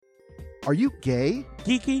Are you gay?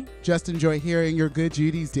 Geeky? Just enjoy hearing your good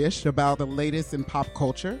Judy's dish about the latest in pop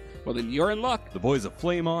culture? Well, then you're in luck. The boys of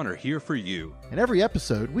Flame On are here for you. In every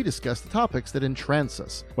episode, we discuss the topics that entrance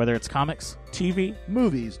us. Whether it's comics, TV,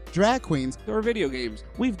 Movies, drag queens, or video games,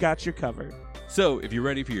 we've got you covered. So, if you're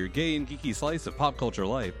ready for your gay and geeky slice of pop culture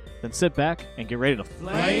life, then sit back and get ready to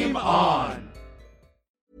Flame On!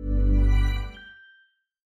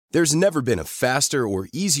 There's never been a faster or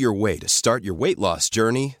easier way to start your weight loss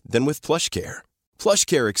journey than with PlushCare.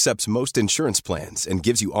 PlushCare accepts most insurance plans and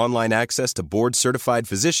gives you online access to board-certified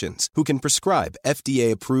physicians who can prescribe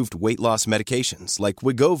FDA-approved weight loss medications like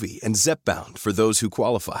Wegovy and Zepbound for those who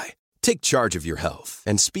qualify. Take charge of your health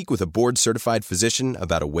and speak with a board-certified physician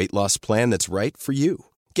about a weight loss plan that's right for you.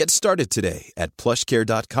 Get started today at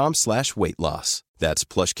plushcare.com/weight loss. That's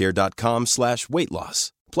plushcare.com/weight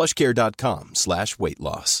loss. plushcare.com/weight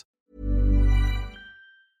loss.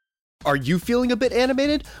 Are you feeling a bit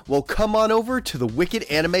animated? Well, come on over to the Wicked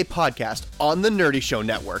Anime Podcast on the Nerdy Show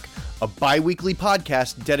Network, a bi-weekly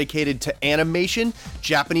podcast dedicated to animation,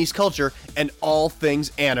 Japanese culture, and all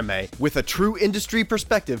things anime. With a true industry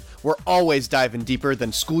perspective, we're always diving deeper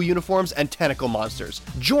than school uniforms and tentacle monsters.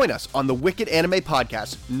 Join us on the Wicked Anime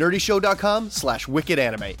Podcast,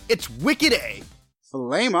 nerdyshow.com/wickedanime. It's Wicked A!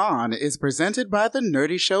 Flame On is presented by the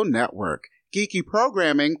Nerdy Show Network, geeky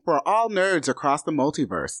programming for all nerds across the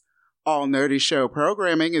multiverse. All Nerdy Show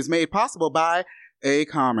programming is made possible by A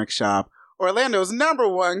Comic Shop, Orlando's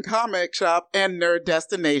 #1 comic shop and nerd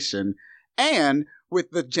destination, and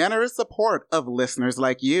with the generous support of listeners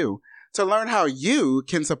like you. To learn how you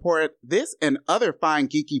can support this and other fine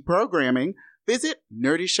geeky programming, visit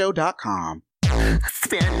nerdyshow.com.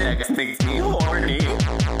 Spandex makes me horny.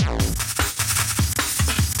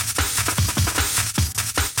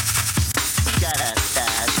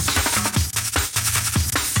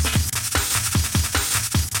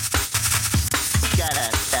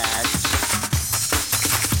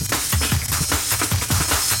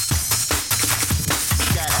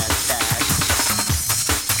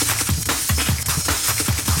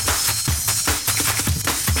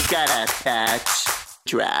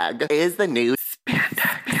 Drag is the new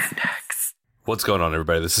spandex. What's going on,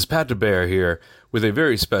 everybody? This is Pat DeBear here with a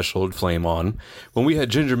very special Flame On. When we had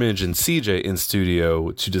Ginger Minge and CJ in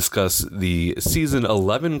studio to discuss the season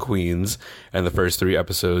 11 queens and the first 3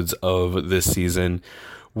 episodes of this season,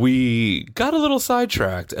 we got a little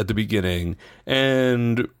sidetracked at the beginning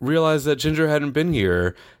and realized that Ginger hadn't been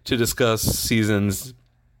here to discuss seasons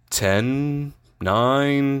 10,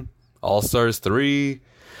 9, All-Stars 3,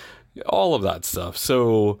 all of that stuff.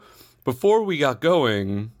 So before we got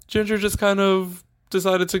going, Ginger just kind of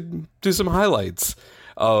decided to do some highlights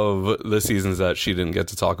of the seasons that she didn't get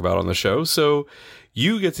to talk about on the show. So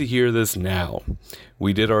you get to hear this now.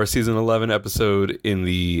 We did our season 11 episode in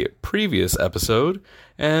the previous episode,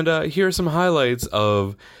 and here are some highlights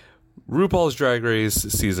of RuPaul's Drag Race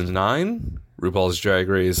Season 9, RuPaul's Drag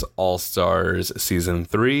Race All-Stars Season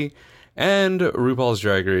 3, and RuPaul's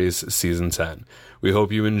Drag Race Season 10. We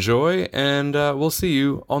hope you enjoy, and we'll see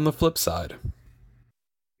you on the flip side.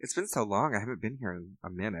 It's been so long. I haven't been here in a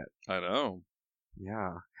minute. I know.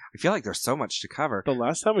 Yeah. I feel like there's so much to cover. The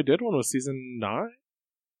last time we did one was season 9?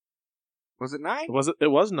 Was it 9?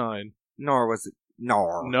 It was 9. Nor was it...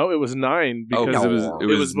 No, it was 9 because it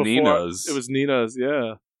was before, Nina's. It was Nina's,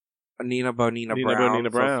 yeah. Nina Bonina Nina Brown.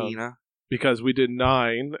 Bonina Brown. Fofina. Because we did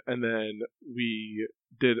 9, and then we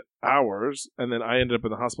did ours, and then I ended up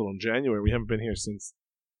in the hospital in January. We haven't been here since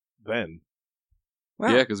then. Wow.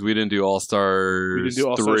 Yeah, because we didn't do All-Stars 3. We didn't do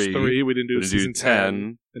All-Stars 3. We didn't do season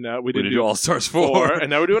 10. And now we didn't do All-Stars 4. And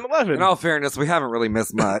now we're doing 11. In all fairness, we haven't really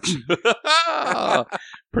missed much.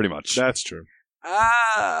 Pretty much. That's true.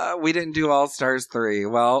 We didn't do All-Stars 3.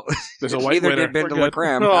 Well, there's a white neither winner. did Ben de la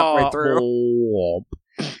Creme halfway through. Oh.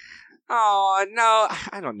 Oh, no.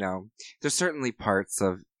 I don't know. There's certainly parts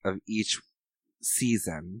of each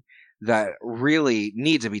season that really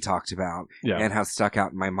need to be talked about and have stuck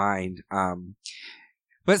out in my mind.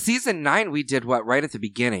 But season 9, we did right at the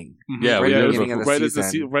beginning? Mm-hmm. Yeah, right at at the beginning of the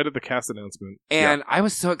season. Right at the cast announcement. And I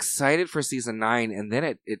was so excited for season 9, and then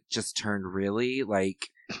it just turned really like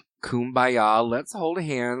kumbaya. Let's hold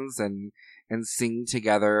hands and sing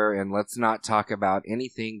together, and let's not talk about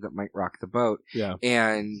anything that might rock the boat. Yeah.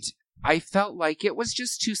 And I felt like it was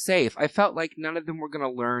just too safe. I felt like none of them were going to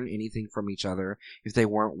learn anything from each other if they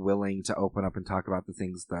weren't willing to open up and talk about the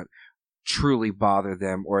things that truly bother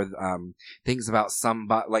them, or things about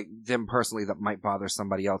somebody, like them personally, that might bother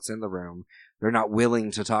somebody else in the room. They're not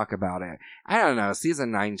willing to talk about it. I don't know.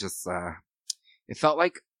 Season 9 just, it felt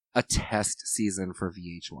like a test season for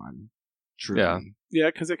VH1. Truly. Yeah. Yeah,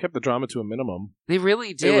 because they kept the drama to a minimum. They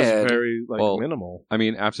really It did. was very minimal. I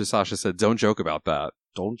mean, after Sasha said, "Don't joke about that,"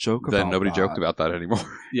 Don't joke about then nobody that. joked about that anymore.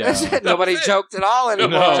 Yeah. Nobody joked at all anymore.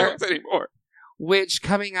 Nobody anymore. Which,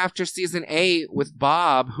 coming after season 8 with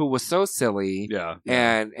Bob, who was so silly, Yeah.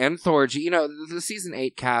 and Thorgy, the season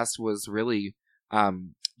 8 cast was really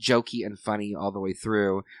jokey and funny all the way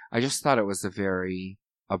through. I just thought it was a very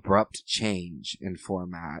abrupt change in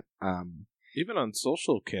format. Even on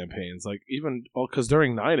social campaigns, because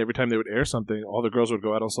during 9, every time they would air something, all the girls would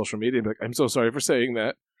go out on social media and be like, "I'm so sorry for saying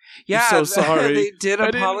that." Yeah, I'm so sorry. They did I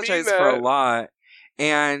didn't apologize mean for a that. lot,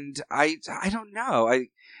 and I don't know.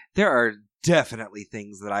 There are definitely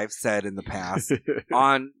things that I've said in the past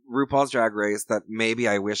on RuPaul's Drag Race that maybe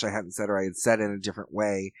I wish I hadn't said, or I had said in a different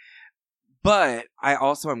way. But I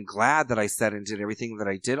also am glad that I said and did everything that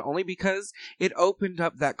I did, only because it opened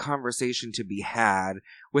up that conversation to be had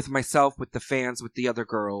with myself, with the fans, with the other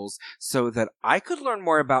girls, so that I could learn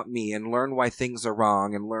more about me and learn why things are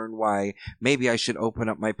wrong and learn why maybe I should open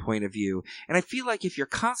up my point of view. And I feel like if you're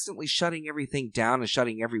constantly shutting everything down and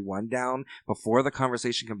shutting everyone down before the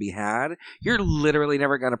conversation can be had, you're literally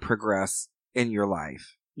never going to progress in your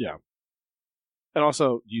life. Yeah. And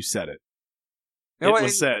also, you said it. It No,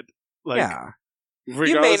 was said. Yeah. You may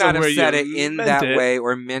regardless not of have where said you it in meant that it. way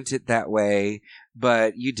or meant it that way,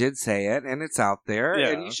 but you did say it, and it's out there, Yeah.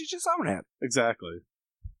 and you should just own it. Exactly.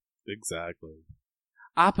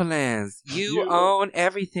 Opulence, you You- own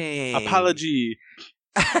everything. Apology.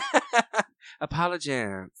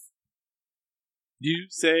 Apologance. You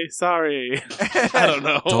say sorry. I don't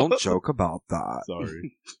know. Don't joke about that.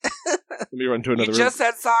 Sorry. Let me run to another You room. just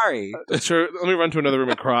said sorry. Sure. Let me run to another room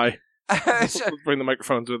and cry. Let's bring the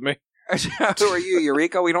microphones with me. Who are you,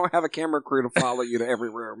 Eureka? We don't have a camera crew to follow you to every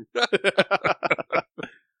room.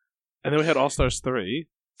 And then we had All Stars 3.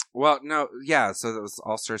 Well, no, yeah, so that was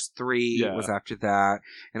All Stars 3 Yeah. was after that.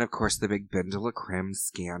 And of course the big Ben de la Creme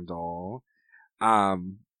scandal. I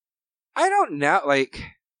don't know,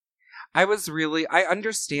 I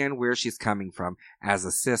understand where she's coming from. As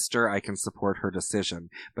a sister, I can support her decision.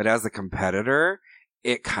 But as a competitor,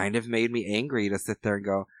 it kind of made me angry to sit there and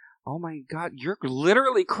go, oh my god, you're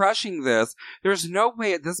literally crushing this. There's no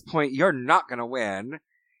way at this point you're not going to win.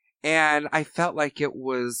 And I felt like it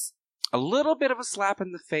was a little bit of a slap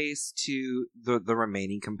in the face to the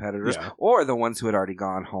remaining competitors, Yeah. or the ones who had already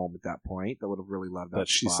gone home at that point that would have really loved that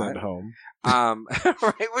She spot. sent home.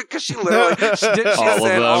 Right, because she literally she All of sent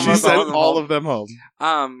them. almost She She sent them all home. of them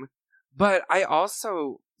home. But I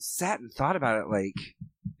also sat and thought about it,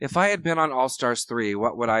 if I had been on All Stars 3,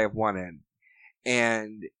 what would I have wanted?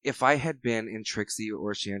 And if I had been in Trixie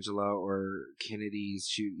or Shangela or Kennedy's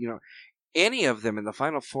shoe, any of them in the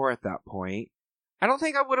final 4 at that point, I don't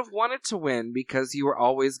think I would have wanted to win, because you were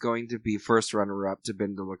always going to be first runner-up to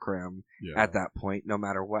Ben de la Creme at that point, no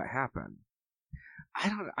matter what happened.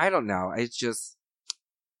 I don't know. It's just,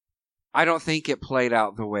 I don't think it played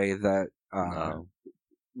out the way that No.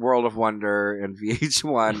 World of Wonder and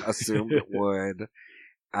VH1 assumed it would.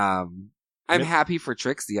 I'm happy for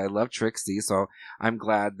Trixie. I love Trixie, so I'm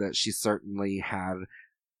glad that she certainly had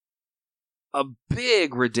a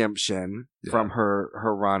big redemption from her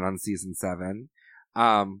run on season 7.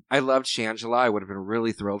 I loved Shangela. I would have been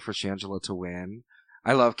really thrilled for Shangela to win.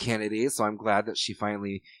 I love Kennedy, so I'm glad that she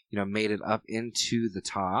finally, made it up into the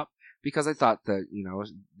top, because I thought that,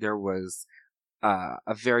 there was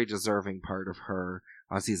a very deserving part of her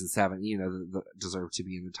on season 7, that deserved to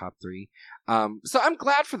be in the top 3. So I'm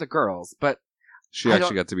glad for the girls, but She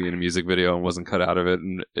actually got to be in a music video and wasn't cut out of it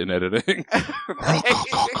in editing.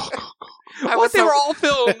 They were all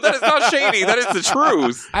filmed. That is not shady. That is the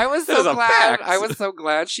truth. I was That is so a glad. fact. I was so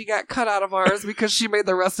glad she got cut out of ours, because she made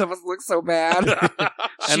the rest of us look so bad.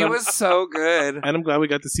 She was so good. And I'm glad we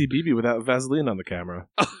got to see BB without Vaseline on the camera.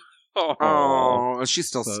 Oh, she's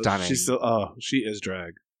still stunning. She is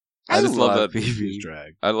drag. I just love love that. She's BB.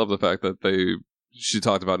 drag. I love the fact that she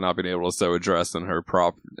talked about not being able to sew a dress, and her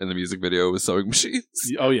prop in the music video was sewing machines.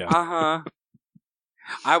 Oh, yeah. Uh-huh.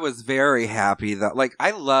 I was very happy that,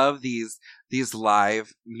 I love these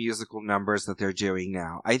live musical numbers that they're doing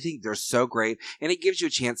now. I think they're so great, and it gives you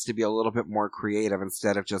a chance to be a little bit more creative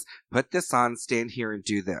instead of just put this on, stand here, and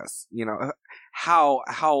do this. How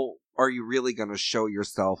are you really going to show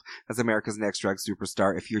yourself as America's Next Drag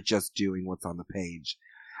Superstar if you're just doing what's on the page?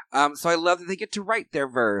 So I love that they get to write their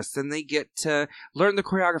verse, and they get to learn the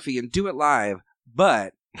choreography and do it live.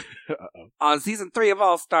 But on season 3 of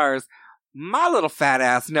All Stars, my little fat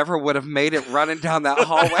ass never would have made it running down that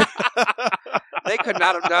hallway. They could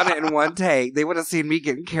not have done it in one take. They would have seen me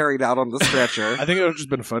getting carried out on the stretcher. I think it would have just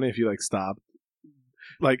been funny if you stopped.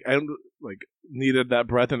 needed that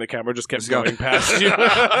breath, and the camera just kept going past you.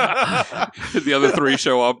 The other three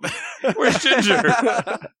show up. Where's Ginger?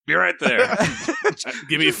 Be right there.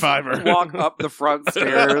 Give me $5. Walk up the front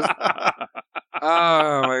stairs.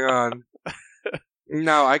 Oh my god.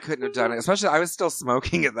 No, I couldn't have done it. Especially, I was still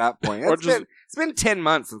smoking at that point. It's been 10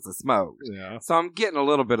 months since I smoked. Yeah. So I'm getting a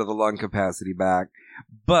little bit of the lung capacity back.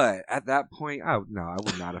 But at that point, I would not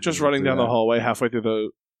have. Just running down the hallway, halfway through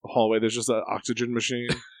the hallway, there's just an oxygen machine.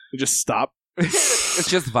 You just stop. It's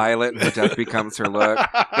just Violet, and her death becomes her look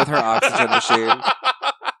with her oxygen machine.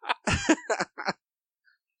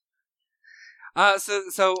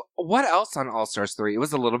 So what else on All Stars 3? It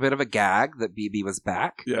was a little bit of a gag that BB was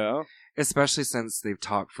back. Yeah. Especially since they've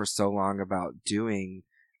talked for so long about doing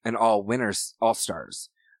an all-winners All-Stars.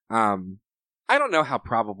 I don't know how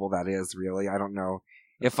probable that is, really. I don't know.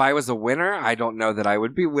 If I was a winner, I don't know that I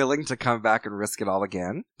would be willing to come back and risk it all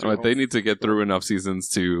again. Right, they need to get through enough seasons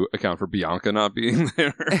to account for Bianca not being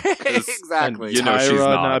there. Exactly. You know she's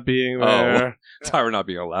not being there. Tyra not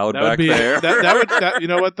being allowed That back would be, there. you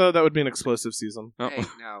know what, though? That would be an explosive season. Hey,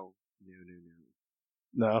 no.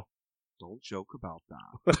 No. Don't joke about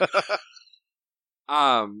that.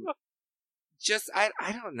 I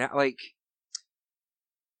don't know. Like,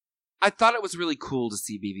 I thought it was really cool to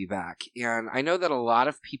see BB back, and I know that a lot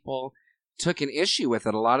of people took an issue with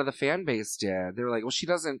it. A lot of the fan base did. They were like, well, she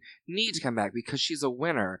doesn't need to come back because she's a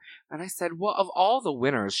winner. And I said, well, of all the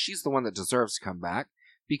winners, she's the one that deserves to come back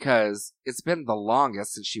because it's been the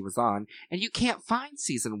longest since she was on, and you can't find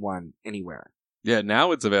season 1 anywhere. Yeah,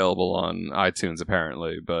 now it's available on iTunes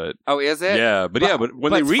apparently, but oh, is it? Yeah, but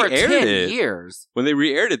when they re-aired for 10 it, years. When they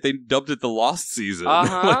re-aired it, they dubbed it the Lost Season.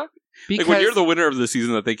 Uh-huh. Like when you're the winner of the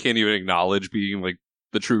season that they can't even acknowledge being like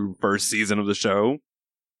the true first season of the show.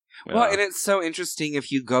 Well, and it's so interesting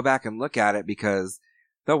if you go back and look at it because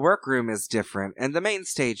the workroom is different and the main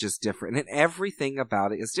stage is different and everything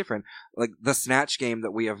about it is different. Like the Snatch game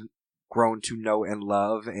that we have grown to know and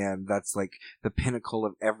love, and that's like the pinnacle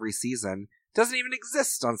of every season, doesn't even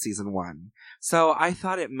exist on season 1. So I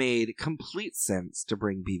thought it made complete sense to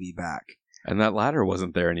bring BB back. And that ladder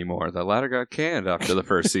wasn't there anymore. That ladder got canned after the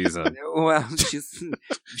first season. Well,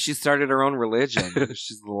 she started her own religion.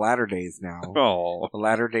 She's the Latter Days now. Oh, the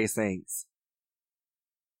Latter Day Saints.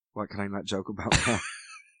 What can I not joke about that?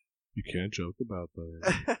 You can't joke about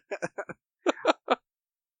that.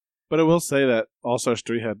 But I will say that All Stars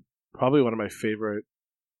 3 had probably one of my favorite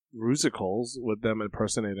musicals with them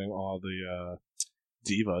impersonating all the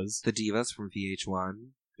divas. The divas from VH1.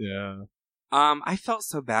 Yeah. I felt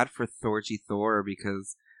so bad for Thorgy Thor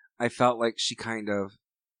because I felt like she kind of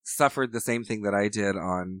suffered the same thing that I did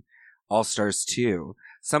on All Stars 2.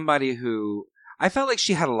 Somebody who I felt like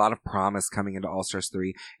she had a lot of promise coming into All Stars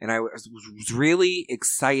 3, and I was really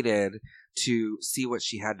excited to see what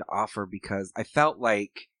she had to offer because I felt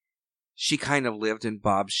like she kind of lived in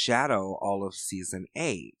Bob's shadow all of season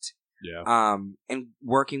 8. Yeah. And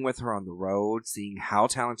working with her on the road, seeing how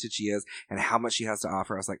talented she is and how much she has to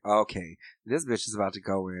offer, I was like, okay, this bitch is about to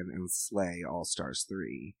go in and slay All Stars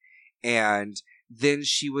 3. And then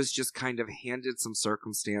she was just kind of handed some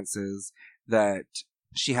circumstances that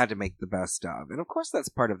she had to make the best of. And of course that's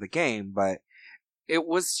part of the game, but it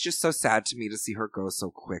was just so sad to me to see her go so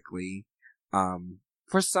quickly,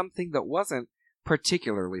 for something that wasn't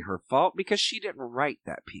particularly her fault because she didn't write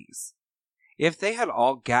that piece. If they had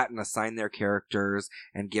all gotten assigned their characters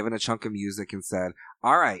and given a chunk of music and said,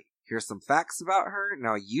 all right, here's some facts about her,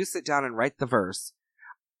 now you sit down and write the verse,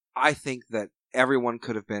 I think that everyone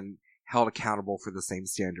could have been held accountable for the same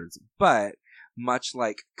standards. But much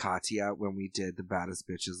like Katya when we did the Baddest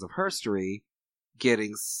Bitches of Herstory,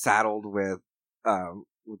 getting saddled with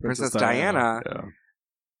Princess Diana, yeah.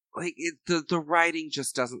 Like the writing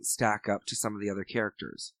just doesn't stack up to some of the other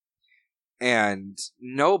characters. And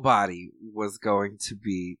nobody was going to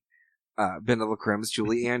be Vanilla Crim's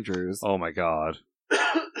Julie Andrews. Oh my god.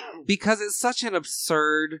 Because it's such an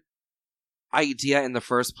absurd idea in the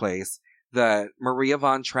first place that Maria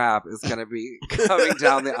Von Trapp is going to be coming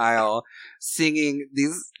down the aisle singing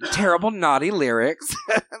these terrible, naughty lyrics.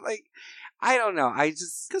 Like, I don't know. I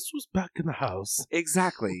just... Guess who's back in the house?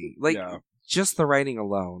 Exactly. Like, just the writing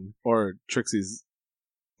alone. Or Trixie's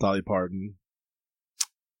Dolly Parton.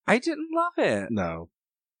 I didn't love it. No.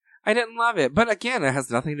 I didn't love it. But again, it has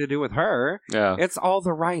nothing to do with her. Yeah. It's all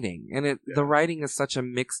the writing. And the writing is such a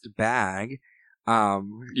mixed bag.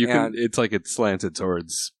 It's like it's slanted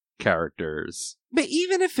towards characters. But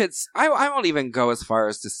even if it's... I won't even go as far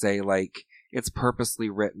as to say, like, it's purposely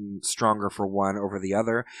written stronger for one over the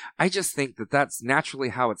other. I just think that that's naturally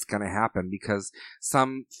how it's going to happen because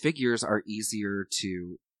some figures are easier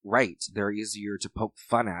to right. They're easier to poke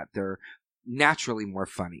fun at. They're naturally more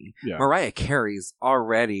funny. Yeah. Mariah Carey's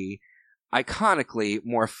already iconically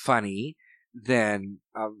more funny than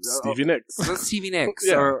Stevie Nicks. Stevie Nicks,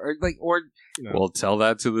 Yeah. or No. Well, tell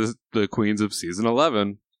that to the queens of season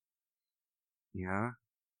 11. yeah.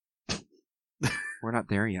 We're not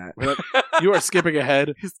there yet. You are skipping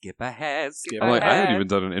ahead. Skip ahead. Skip I'm like, I haven't ahead. even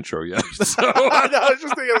done an intro yet. So. I was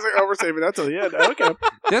just thinking, we're saving that till the end. Okay.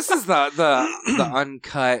 This is the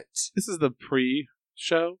uncut. This is the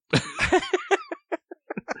pre-show.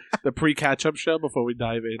 The pre-catch-up show before we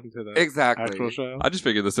dive into the Exactly. actual show. I just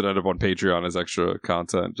figured this would end up on Patreon as extra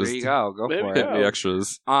content. Just There you go. Go Maybe for hit it. the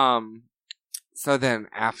extras. So then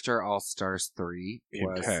after All Stars 3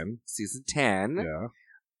 was 10. season 10. Yeah.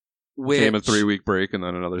 Which, Came a 3-week break and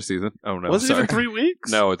then another season. Oh no, Was it sorry. even 3 weeks?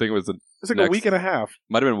 No, I think it was It's like next- a week and a half.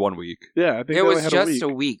 might have been 1 week. Yeah, I think it they only was had just a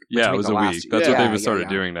week. Yeah, it between was the a last week. two. That's what Yeah, they've started yeah.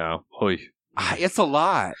 doing now. Hoy. It's a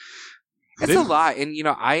lot. It's a lot. And,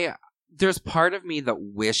 there's part of me that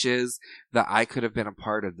wishes that I could have been a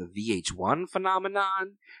part of the VH1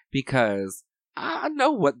 phenomenon because I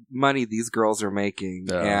know what money these girls are making.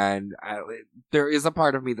 Yeah. And there is a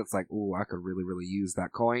part of me that's like, ooh, I could really, really use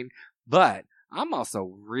that coin. But I'm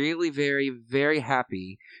also really very, very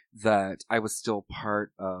happy that I was still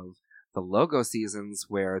part of the logo seasons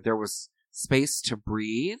where there was space to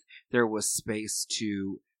breathe. There was space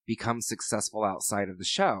to become successful outside of the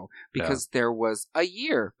show because there was a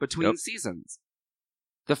year between seasons.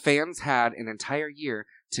 The fans had an entire year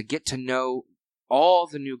to get to know all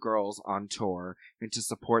the new girls on tour and to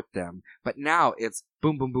support them. But now it's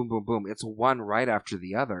boom, boom, boom, boom, boom. It's one right after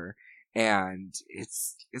the other. And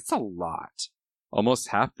it's a lot. Almost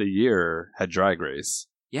half the year had Drag Race.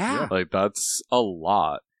 Yeah. Like, that's a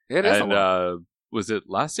lot. It is and, a lot. was it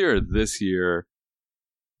last year or this year?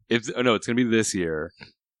 It's going to be this year.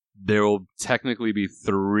 There will technically be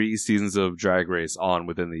 3 seasons of Drag Race on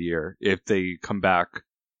within the year if they come back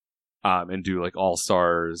and do like All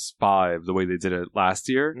Stars 5 the way they did it last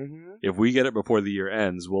year. Mm-hmm. If we get it before the year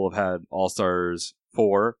ends, we'll have had All Stars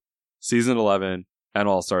 4, Season 11, and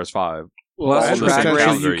All Stars 5. Plus all in the Drag same Race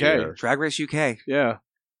calendar UK. year. Drag Race UK. Yeah.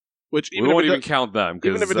 Which We won't even count them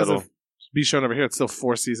even because if it doesn't be shown over here, it's still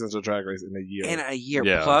 4 seasons of Drag Race in a year. In a year.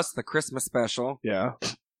 Yeah. Plus the Christmas special. Yeah.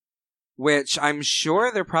 Which I'm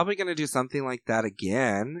sure they're probably going to do something like that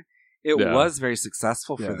again. It Yeah. was very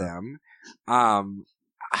successful for Yeah. them.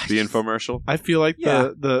 the infomercial. I feel like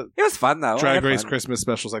the It was fun though. I Drag had Race fun. Christmas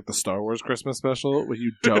special is like the Star Wars Christmas special where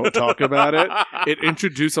you don't talk about it. It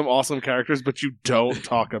introduced some awesome characters, but you don't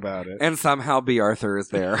talk about it. And somehow B. Arthur is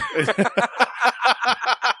there.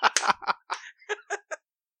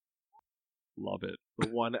 Love it. The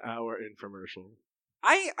 1 hour infomercial.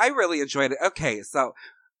 I really enjoyed it. Okay, so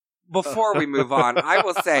before we move on, I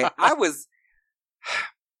will say I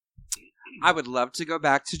would love to go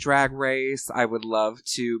back to Drag Race. I would love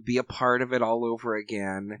to be a part of it all over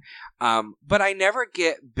again. But I never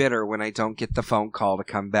get bitter when I don't get the phone call to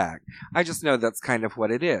come back. I just know that's kind of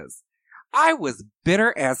what it is. I was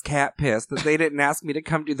bitter as cat piss that they didn't ask me to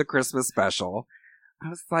come do the Christmas special. I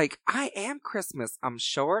was like, I am Christmas. I'm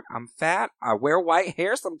short, I'm fat, I wear white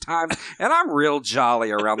hair sometimes, and I'm real jolly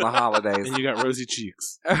around the holidays. And you got rosy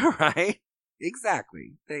cheeks. Right?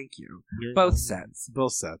 Exactly. Thank you. You're Both welcome. sets.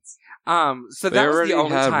 Both sets. So They that was already the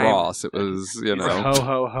only had time Ross. It was, you know. Ho,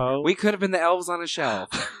 ho, ho. we could have been the elves on a shelf.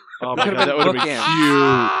 Oh we my could God, have that been would have been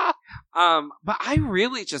bookends. cute. But I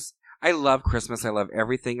really I love Christmas. I love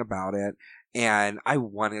everything about it. And I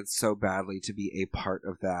wanted so badly to be a part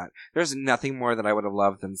of that. There's nothing more that I would have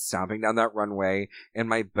loved than stomping down that runway in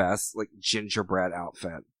my best, gingerbread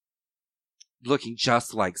outfit. Looking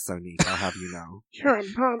just like Sonique, I'll have you know. You're a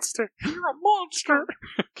monster. You're a monster!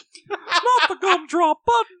 Not the gumdrop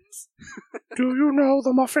buttons! Do you know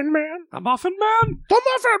the Muffin Man? The Muffin Man! The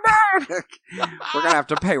Muffin Man! We're gonna have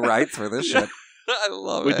to pay rights for this shit. I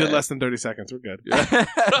love We it. did less than 30 seconds. We're good.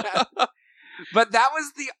 But that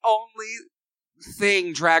was the only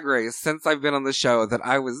thing Drag Race since I've been on the show that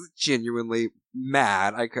I was genuinely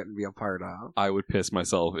mad I couldn't be a part of. I would piss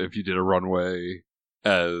myself if you did a runway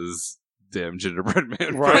as damn Gingerbread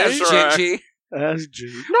Man. Right? As Gingy. As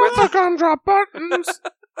G. Not the gumdrop buttons!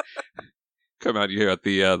 Come out here at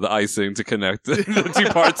the icing to connect the 2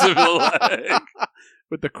 parts of the leg.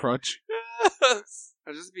 With the crutch.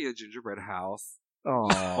 I'll just be a gingerbread house. Oh,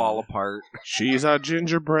 Fall apart. She's a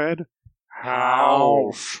gingerbread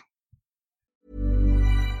house.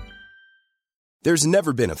 There's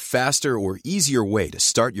never been a faster or easier way to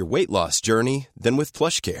start your weight loss journey than with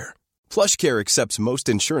PlushCare. PlushCare accepts most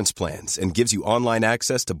insurance plans and gives you online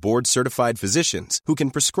access to board-certified physicians who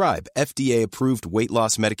can prescribe FDA-approved weight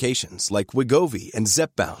loss medications like Wegovy and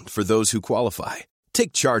Zepbound for those who qualify.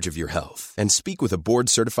 Take charge of your health and speak with a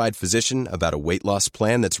board-certified physician about a weight loss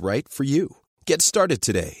plan that's right for you. Get started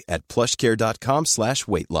today at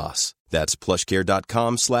plushcare.com/weight-loss. That's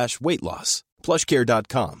plushcare.com/weight-loss.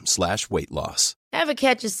 plushcare.com/weight-loss. Ever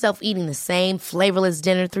catch yourself eating the same flavorless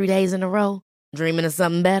dinner 3 days in a row? Dreaming of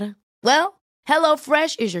something better? Well,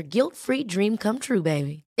 HelloFresh is your guilt-free dream come true,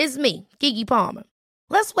 baby. It's me, Keke Palmer.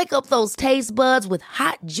 Let's wake up those taste buds with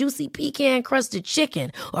hot, juicy pecan-crusted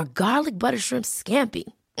chicken or garlic butter shrimp scampi.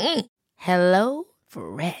 Hello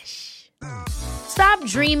Fresh. Stop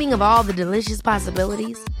dreaming of all the delicious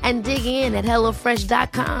possibilities and dig in at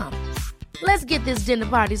HelloFresh.com. Let's get this dinner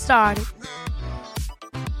party started.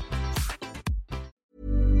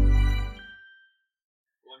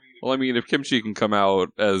 Well, I mean, if kimchi can come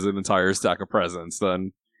out as an entire stack of presents,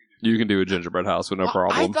 then you can do a gingerbread house with no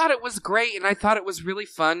problem. I thought it was great, and I thought it was really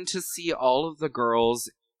fun to see all of the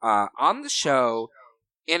girls on the show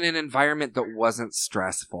in an environment that wasn't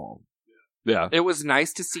stressful. Yeah. It was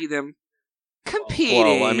nice to see them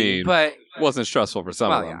competing. Well, I mean, but it wasn't stressful for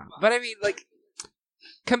some of them. Yeah. But I mean, like,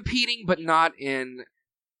 competing, but not in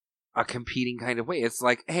a competing kind of way. It's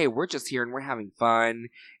like, hey, we're just here and we're having fun,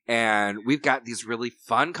 and we've got these really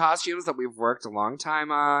fun costumes that we've worked a long time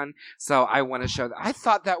on, so I want to show that. I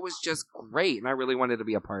thought that was just great, and I really wanted to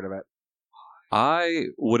be a part of it. I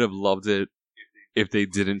would have loved it if they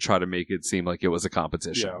didn't try to make it seem like it was a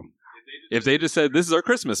competition. Yeah. If they just said, this is our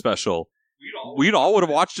Christmas special, we'd all would have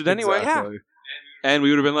watched it anyway. Exactly. Yeah. And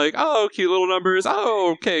we would have been like, oh, cute little numbers.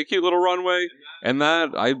 Oh, okay, cute little runway. And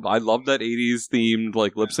that, I love that 80s themed,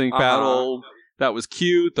 like, lip sync battle. That was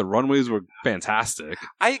cute. The runways were fantastic.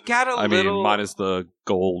 I got a little... I mean, minus the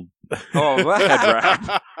gold head Oh, wrap.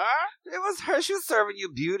 it was her. She was serving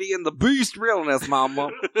you beauty and the beast realness,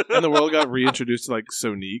 mama. And the world got reintroduced to, like,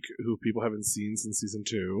 Sonique, who people haven't seen since season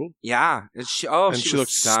 2. Yeah. And she she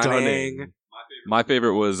looked stunning. My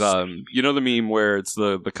favorite was, you know the meme where it's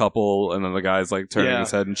the couple and then the guy's like turning his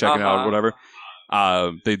head and checking out or whatever?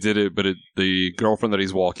 They did it, but the girlfriend that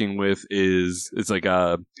he's walking with it's like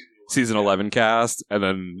a season 11 cast, and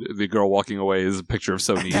then the girl walking away is a picture of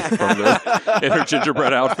Sonique in her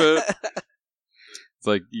gingerbread outfit. It's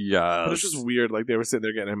like, yeah. But it's just weird. Like, they were sitting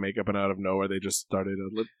there getting her makeup, and out of nowhere, they just started,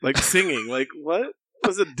 like, singing. Like, what?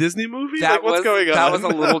 Was it a Disney movie? Like, what's going on? That was a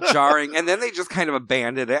little jarring. And then they just kind of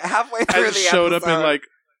abandoned it halfway through and the showed episode. up in, like,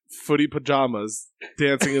 footy pajamas,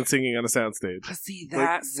 dancing and singing on a soundstage. But see,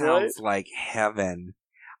 that sounds like heaven.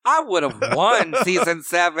 I would have won season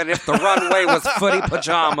 7 if the runway was footy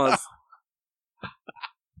pajamas.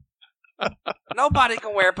 Nobody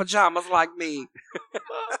can wear pajamas like me.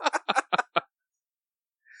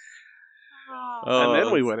 And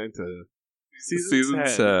then we went into season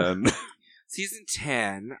 10. Season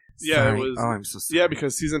 10. Yeah, Sorry. it was. Oh, I'm so sorry. Yeah,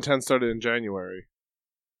 because season 10 started in January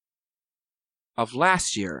of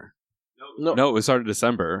last year. No, it started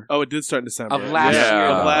December. Oh, it did start in December. Of last year.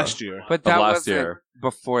 Of last year. But that last wasn't year.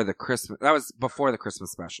 before the Christmas. That was before the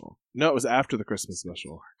Christmas special. No, it was after the Christmas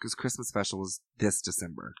special. Because Christmas special was this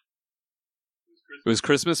December. It was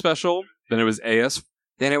Christmas special, then it was AS.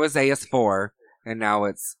 Then it was AS4, and now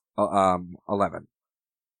it's 11.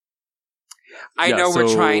 I know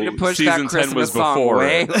we're trying to push that Christmas song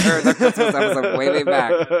way, or the Christmas episode way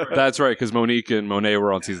back. That's right, because Monique and Monet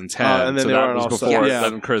were on season 10, and then so they that were was also, before, yeah.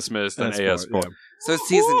 then Christmas, then AS4. Yeah. So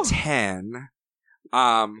season 10,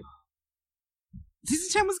 season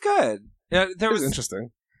 10 was good. It was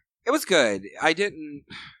interesting. It was good.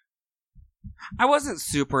 I wasn't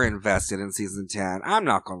super invested in season 10. I'm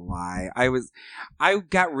not gonna lie. I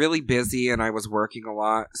got really busy and I was working a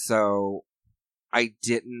lot, so I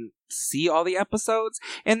didn't see all the episodes,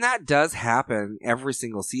 and that does happen every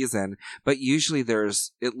single season, but usually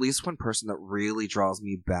there's at least one person that really draws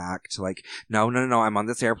me back to like, no, I'm on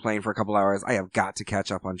this airplane for a couple hours, I have got to catch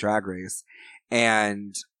up on Drag Race.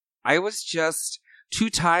 And I was just too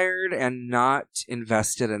tired and not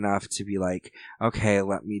invested enough to be like, okay,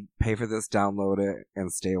 let me pay for this, download it,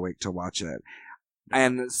 and stay awake to watch it.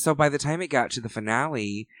 And so by the time it got to the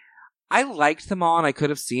finale, I liked them all, and I could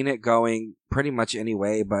have seen it going pretty much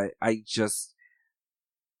anyway, but it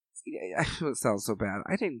sounds so bad.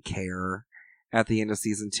 I didn't care at the end of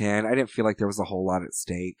season 10. I didn't feel like there was a whole lot at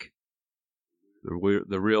stake.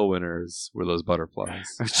 The real winners were those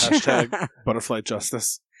butterflies. Hashtag butterfly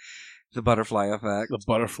justice. The butterfly effect. The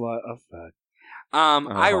butterfly effect.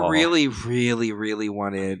 I really, really, really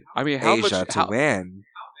wanted Asia to win.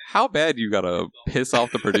 how bad you gotta piss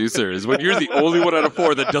off the producers when you're the only one out of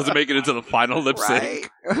 4 that doesn't make it into the final lip sync.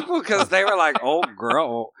 Right? Because they were like, oh,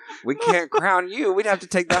 girl, we can't crown you. We'd have to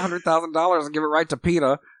take that $100,000 and give it right to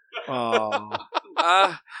PETA. Oh.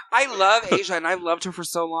 I love Asia, and I've loved her for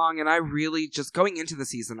so long, and I really, just going into the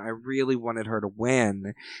season, I really wanted her to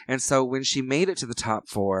win. And so when she made it to the top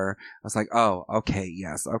 4, I was like, oh, okay,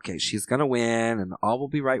 yes, okay, she's gonna win, and all will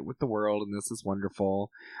be right with the world, and this is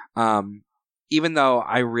wonderful. Even though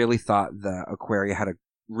I really thought the Aquaria had a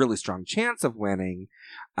really strong chance of winning,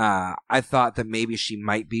 I thought that maybe she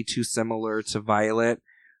might be too similar to Violet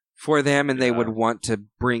for them, and they would want to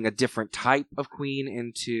bring a different type of queen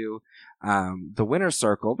into the winner's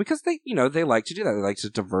circle, because they like to do that. They like to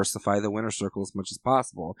diversify the winner's circle as much as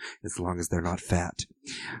possible, as long as they're not fat.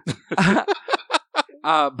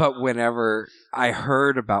 But whenever I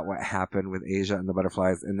heard about what happened with Asia and the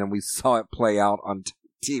butterflies, and then we saw it play out on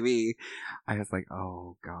TV, I was like,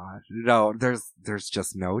 oh god, no, there's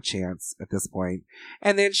just no chance at this point.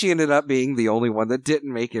 And then she ended up being the only one that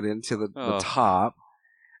didn't make it into the top.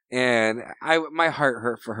 And my heart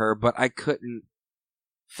hurt for her, but I couldn't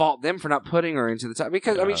fault them for not putting her into the top,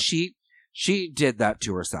 because I mean she did that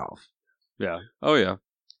to herself. Yeah. Oh yeah.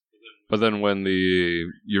 But then when the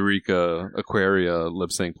Eureka Aquaria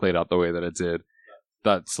lip sync played out the way that it did,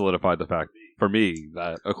 that solidified the fact for me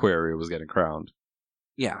that Aquaria was getting crowned.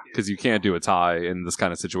 Yeah. Because you can't do a tie in this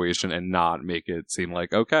kind of situation and not make it seem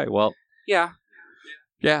like, okay, well. Yeah.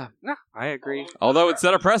 Yeah. No, I agree. Although it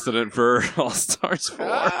set a precedent for All Stars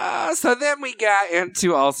 4. So then we got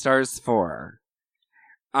into All Stars 4.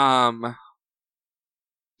 What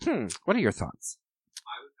are your thoughts?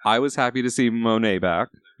 I was happy to see Monet back,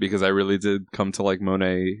 because I really did come to like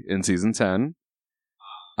Monet in season 10.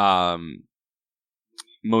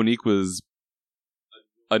 Monique was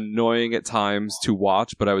annoying at times to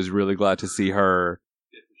watch, but I was really glad to see her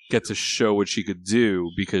get to show what she could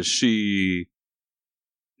do, because she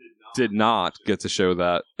did not get to show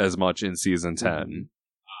that as much in season 10.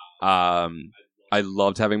 I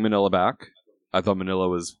loved having Manila back. I thought Manila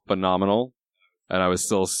was phenomenal, and I was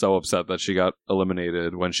still so upset that she got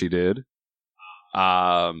eliminated when she did.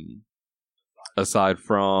 Aside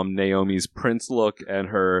from Naomi's Prince look and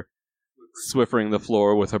her swiffering the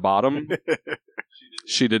floor with her bottom,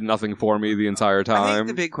 she did nothing for me the entire time. I think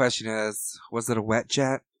the big question is, was it a wet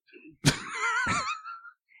jet?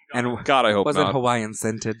 And God, I hope was not. it Hawaiian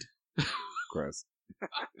scented? Gross.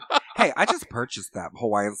 Hey, I just purchased that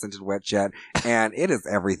Hawaiian scented wet jet, and it is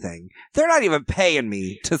everything. They're not even paying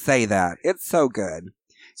me to say that. It's so good.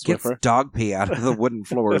 Gets dog pee out of the wooden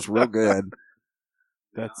floors real good.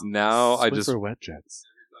 That's now I just wet jets.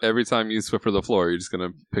 Every time you Swiffer the floor, you're just gonna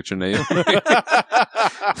picture Naomi.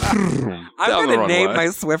 I'm gonna name my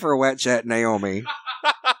Swiffer wet jet Naomi.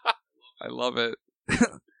 I love it.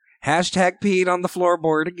 Hashtag peed on the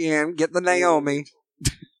floorboard again. Get the Naomi.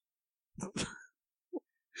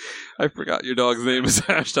 I forgot your dog's name is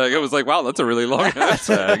hashtag. I was like, wow, that's a really long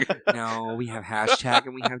hashtag. No, we have hashtag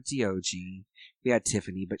and we have DOG. We had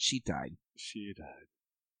Tiffany, but she died. She died.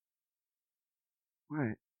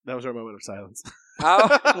 What? That was our moment of silence.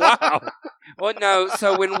 Oh, wow. Well, no,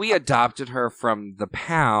 so when we adopted her from the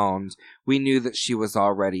pound, we knew that she was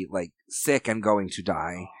already, like, sick and going to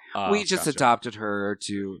die. We just adopted her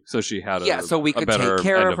to... So she had so we could take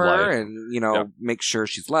care of her and, make sure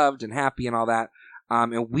she's loved and happy and all that.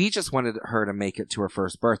 And we just wanted her to make it to her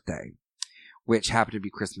first birthday, which happened to be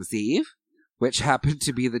Christmas Eve, which happened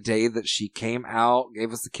to be the day that she came out,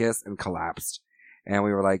 gave us a kiss, and collapsed. And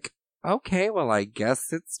we were like, okay, well, I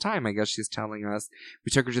guess it's time. I guess she's telling us.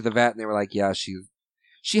 We took her to the vet, and they were like, yeah,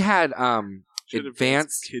 she had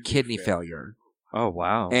advanced kidney failure. Oh,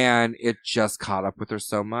 wow. And it just caught up with her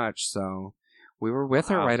so much. So we were with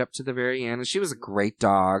her right up to the very end. And she was a great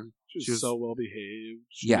dog. She was so well behaved.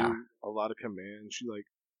 She knew a lot of command. She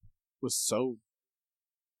was so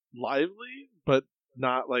lively, but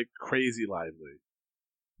not like crazy lively.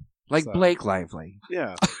 Like Blake Lively.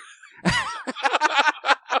 Yeah.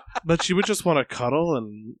 But she would just want to cuddle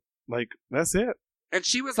and that's it. And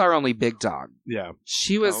she was our only big dog. Yeah.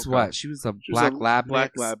 She was what? She was a black lab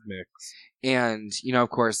mix. And, of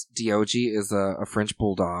course, DOG is a French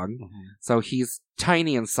bulldog. Mm-hmm. So he's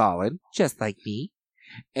tiny and solid, just like me.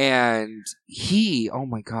 And he, oh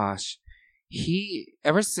my gosh,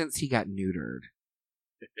 ever since he got neutered,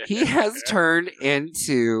 he has turned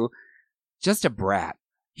into just a brat.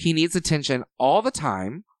 He needs attention all the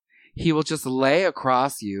time. He will just lay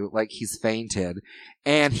across you like he's fainted,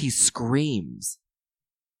 and he screams.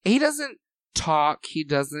 He doesn't talk. He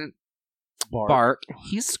doesn't bark.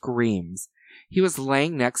 He screams. He was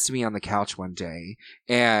laying next to me on the couch one day,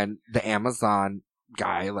 and the Amazon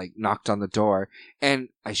guy like knocked on the door, and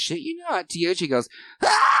I shit you not, Tiochi goes,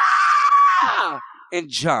 "Ah!" and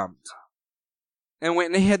jumped and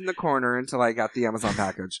went and hid in the corner until I got the Amazon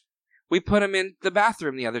package. We put him in the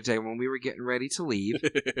bathroom the other day when we were getting ready to leave,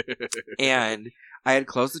 and I had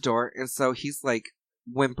closed the door, and so he's like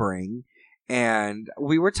whimpering, and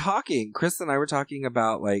we were talking. Chris and I were talking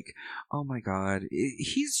about like, oh my god,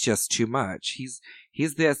 he's just too much. He's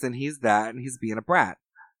this and he's that, and he's being a brat.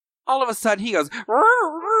 All of a sudden, he goes, I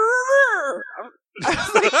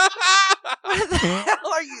was like, what the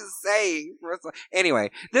hell are you saying?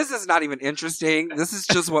 Anyway, this is not even interesting. This is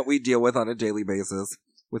just what we deal with on a daily basis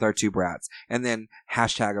with our two brats. And then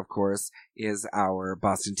hashtag, of course, is our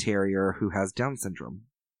Boston Terrier who has Down syndrome.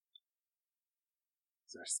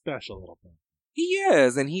 He's our special little thing. He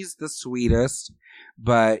is, and he's the sweetest,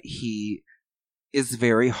 but he is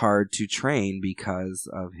very hard to train because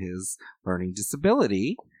of his learning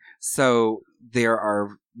disability. So there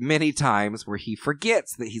are many times where he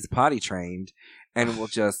forgets that he's potty trained and will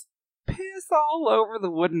just piss all over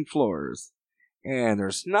the wooden floors. And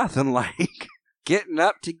there's nothing like getting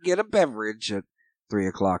up to get a beverage at 3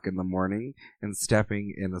 o'clock in the morning and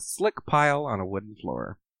stepping in a slick pile on a wooden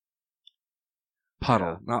floor.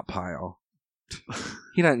 Puddle, not pile.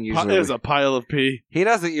 He doesn't usually. There's a pile of pee. He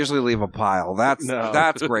doesn't usually leave a pile.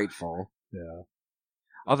 That's grateful. Yeah.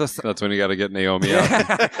 Although that's when you got to get Naomi out.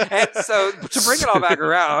 And so to bring it all back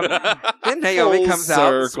around, then Naomi comes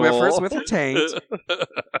out, Swiffers with her taint,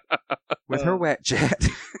 with her wet jet.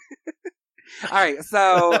 All right,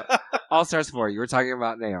 so All Stars 4. You were talking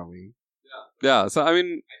about Naomi. Yeah. So I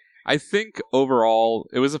mean, I think overall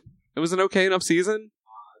it was an okay enough season.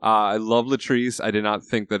 I love Latrice. I did not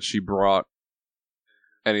think that she brought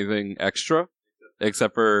anything extra,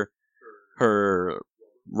 except for her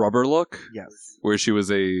rubber look. Yes. Where she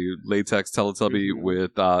was a latex Teletubby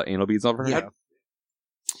with anal beads on her head.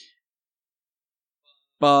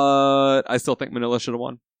 But I still think Manila should have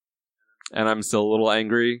won. And I'm still a little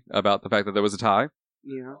angry about the fact that there was a tie.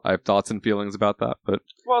 Yeah. I have thoughts and feelings about that, but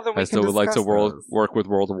then I still would like to work with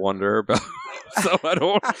World of Wonder. So I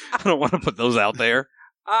don't want to put those out there.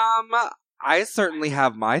 I certainly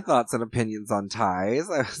have my thoughts and opinions on ties.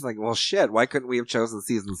 I was like, well, shit, why couldn't we have chosen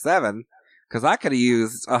season 7? Because I could have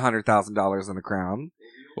used $100,000 in a crown.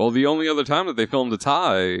 Well, the only other time that they filmed a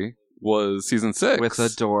tie was season 6 with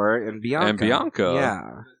Adore and Bianca.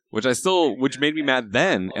 Yeah, which made me mad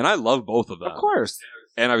then, and I love both of them, of course.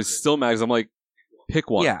 And I was still mad because I'm like, pick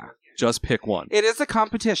one. Yeah, just pick one. It is a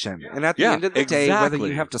competition, and at the end of the day, whether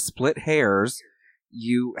you have to split hairs,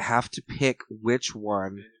 you have to pick which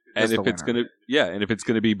one. And if it's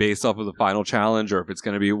gonna be based off of the final challenge, or if it's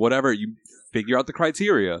gonna be whatever, you figure out the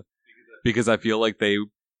criteria. Because I feel like they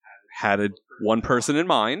had one person in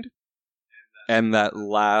mind, and that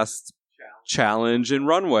last challenge in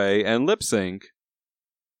runway and lip sync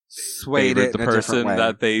swayed it the person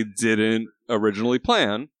that they didn't originally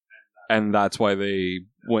plan, and that's why they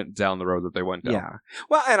went down the road that they went down. Yeah.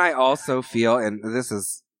 Well, and I also feel, and this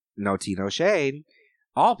is no tea, no shade,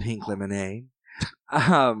 all pink lemonade.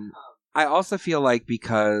 I also feel like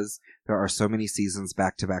because there are so many seasons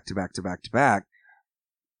back to back to back to back to back,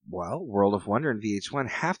 well, World of Wonder and VH1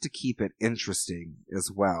 have to keep it interesting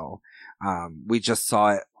as well. We just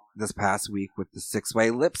saw it this past week with the 6-way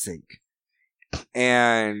lip sync.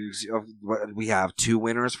 And we have 2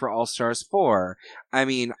 winners for All Stars 4. I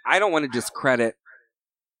mean, I don't want to discredit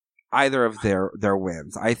either of their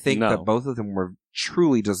wins. I think that both of them were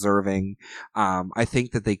truly deserving. I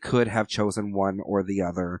think that they could have chosen one or the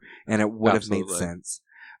other, and it would have made sense.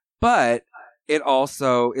 But it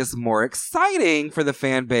also is more exciting for the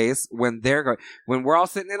fan base when when we're all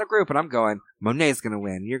sitting in a group and I'm going, Monet's going to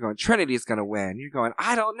win. You're going, Trinity's going to win. You're going,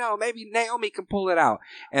 I don't know. Maybe Naomi can pull it out.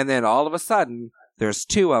 And then all of a sudden, there's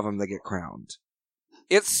 2 of them that get crowned.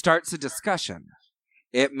 It starts a discussion.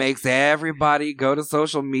 It makes everybody go to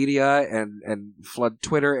social media and flood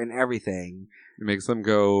Twitter and everything. It makes them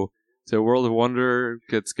go to World of Wonder,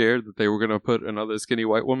 get scared that they were going to put another skinny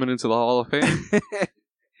white woman into the Hall of Fame.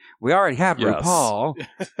 We already have RuPaul.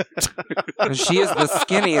 And she is the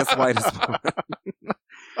skinniest, whitest woman.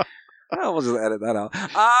 We'll just edit that out.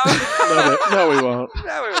 No, we won't.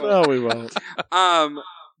 No, we won't.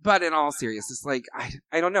 But in all seriousness, like,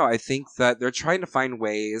 I don't know. I think that they're trying to find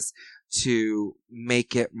ways to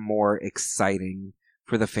make it more exciting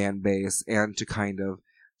for the fan base and to kind of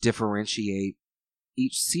differentiate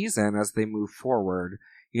each season as they move forward.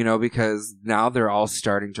 You know, because now they're all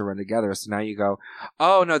starting to run together. So now you go,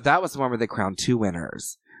 oh, no, that was the one where they crowned 2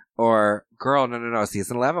 winners. Or, girl, no.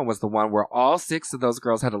 Season 11 was the one where all 6 of those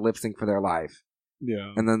girls had to lip sync for their life.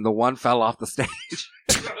 Yeah. And then the one fell off the stage.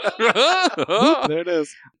 There it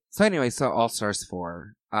is. So anyway, All Stars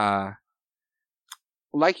 4.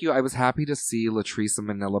 Like you, I was happy to see Latrice and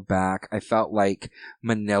Manila back. I felt like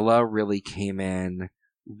Manila really came in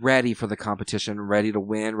ready for the competition, ready to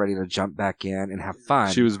win, ready to jump back in and have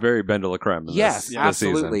fun. She was very Ben de la Creme. Yes,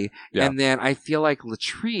 absolutely. Yeah. And then I feel like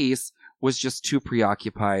Latrice was just too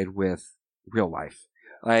preoccupied with real life.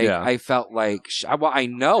 Like, I felt like, I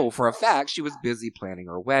know for a fact she was busy planning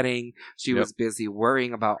her wedding. She was busy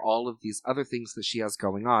worrying about all of these other things that she has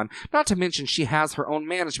going on. Not to mention, she has her own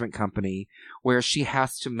management company where she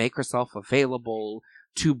has to make herself available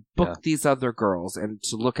to book these other girls and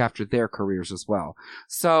to look after their careers as well.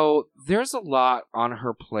 So there's a lot on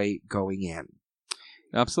her plate going in.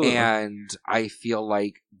 Absolutely. And I feel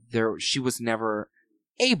like she was never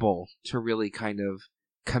able to really kind of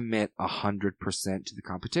commit 100% to the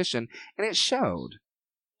competition, and it showed.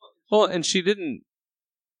 Well, and she didn't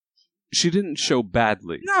show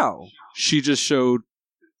badly. No. She just showed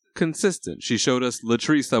consistent. She showed us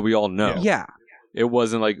Latrice that we all know. Yeah. It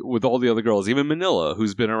wasn't like with all the other girls, even Manila,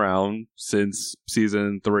 who's been around since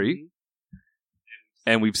season 3.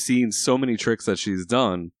 And we've seen so many tricks that she's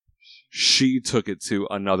done. She took it to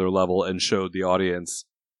another level and showed the audience,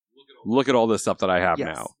 look at all this stuff that I have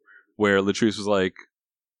now. Where Latrice was like,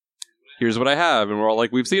 here's what I have. And we're all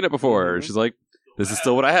like, we've seen it before. And she's like, this is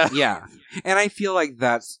still what I have. Yeah. And I feel like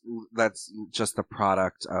that's just the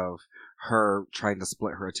product of her trying to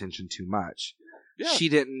split her attention too much. Yeah. She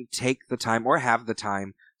didn't take the time or have the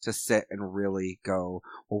time to sit and really go,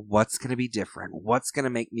 well, what's going to be different? What's going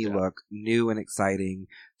to make me look new and exciting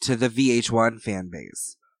to the VH1 fan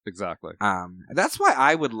base? Exactly. That's why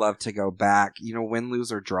I would love to go back, win,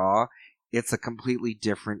 lose, or draw. It's a completely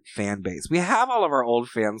different fan base. We have all of our old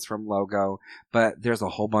fans from Logo, but there's a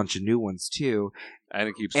whole bunch of new ones too. And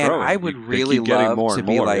it keeps growing. And I would really love to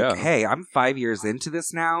be like, hey, I'm 5 years into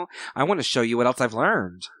this now. I want to show you what else I've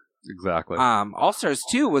learned. Exactly. All Stars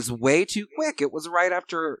 2 was way too quick. It was right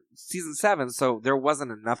after season 7, so there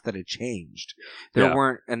wasn't enough that had changed. There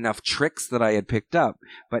weren't enough tricks that I had picked up.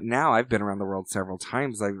 But now I've been around the world several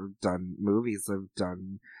times. I've done movies. I've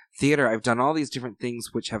done theater. I've done all these different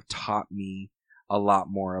things which have taught me a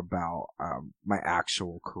lot more about my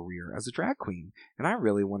actual career as a drag queen. And I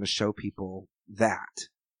really want to show people that.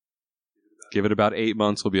 Give it about 8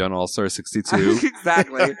 months. We'll be on All Star 62.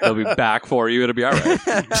 Exactly. They'll be back for you. It'll be all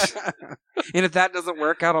right. And if that doesn't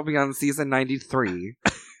work out, I'll be on season 93.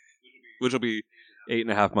 Which will be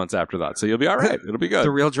 8.5 months after that. So you'll be all right. It'll be good.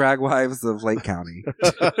 The Real Drag Wives of Lake County.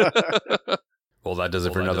 Well, that does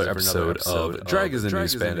it for another episode of Drag is the New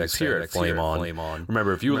Spandex here at Flame On.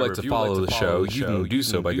 Remember, if you would like to follow the show, you can do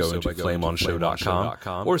so by going to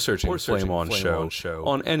flameonshow.com or searching Flame On Show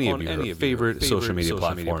on any of your favorite social media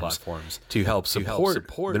platforms. To help support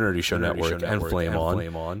the Nerdy Show Network and Flame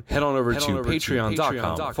On, head on over to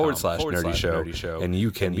patreon.com/Nerdy Show, and you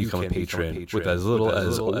can become a patron with as little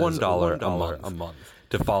as $1 a month.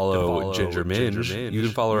 To follow Ginger Minge, you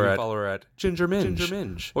can follow her at Ginger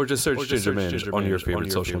Minge. Or just search Ginger Minge on your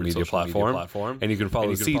favorite social media platform. And you can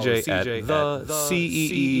follow CJ at the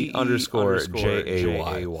CEE_JAY.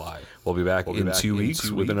 We'll be back in 2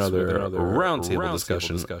 weeks with another roundtable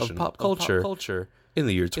discussion of pop culture in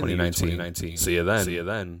the year 2019. See you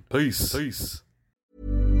then. Peace.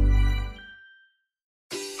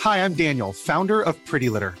 Hi, I'm Daniel, founder of Pretty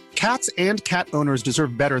Litter. Cats and cat owners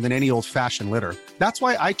deserve better than any old-fashioned litter. That's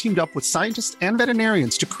why I teamed up with scientists and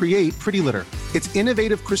veterinarians to create Pretty Litter. Its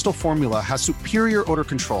innovative crystal formula has superior odor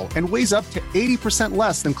control and weighs up to 80%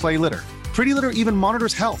 less than clay litter. Pretty Litter even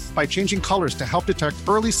monitors health by changing colors to help detect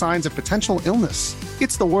early signs of potential illness.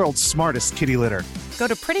 It's the world's smartest kitty litter. Go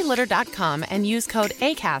to prettylitter.com and use code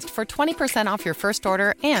ACAST for 20% off your first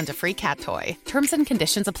order and a free cat toy. Terms and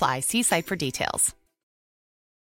conditions apply. See site for details.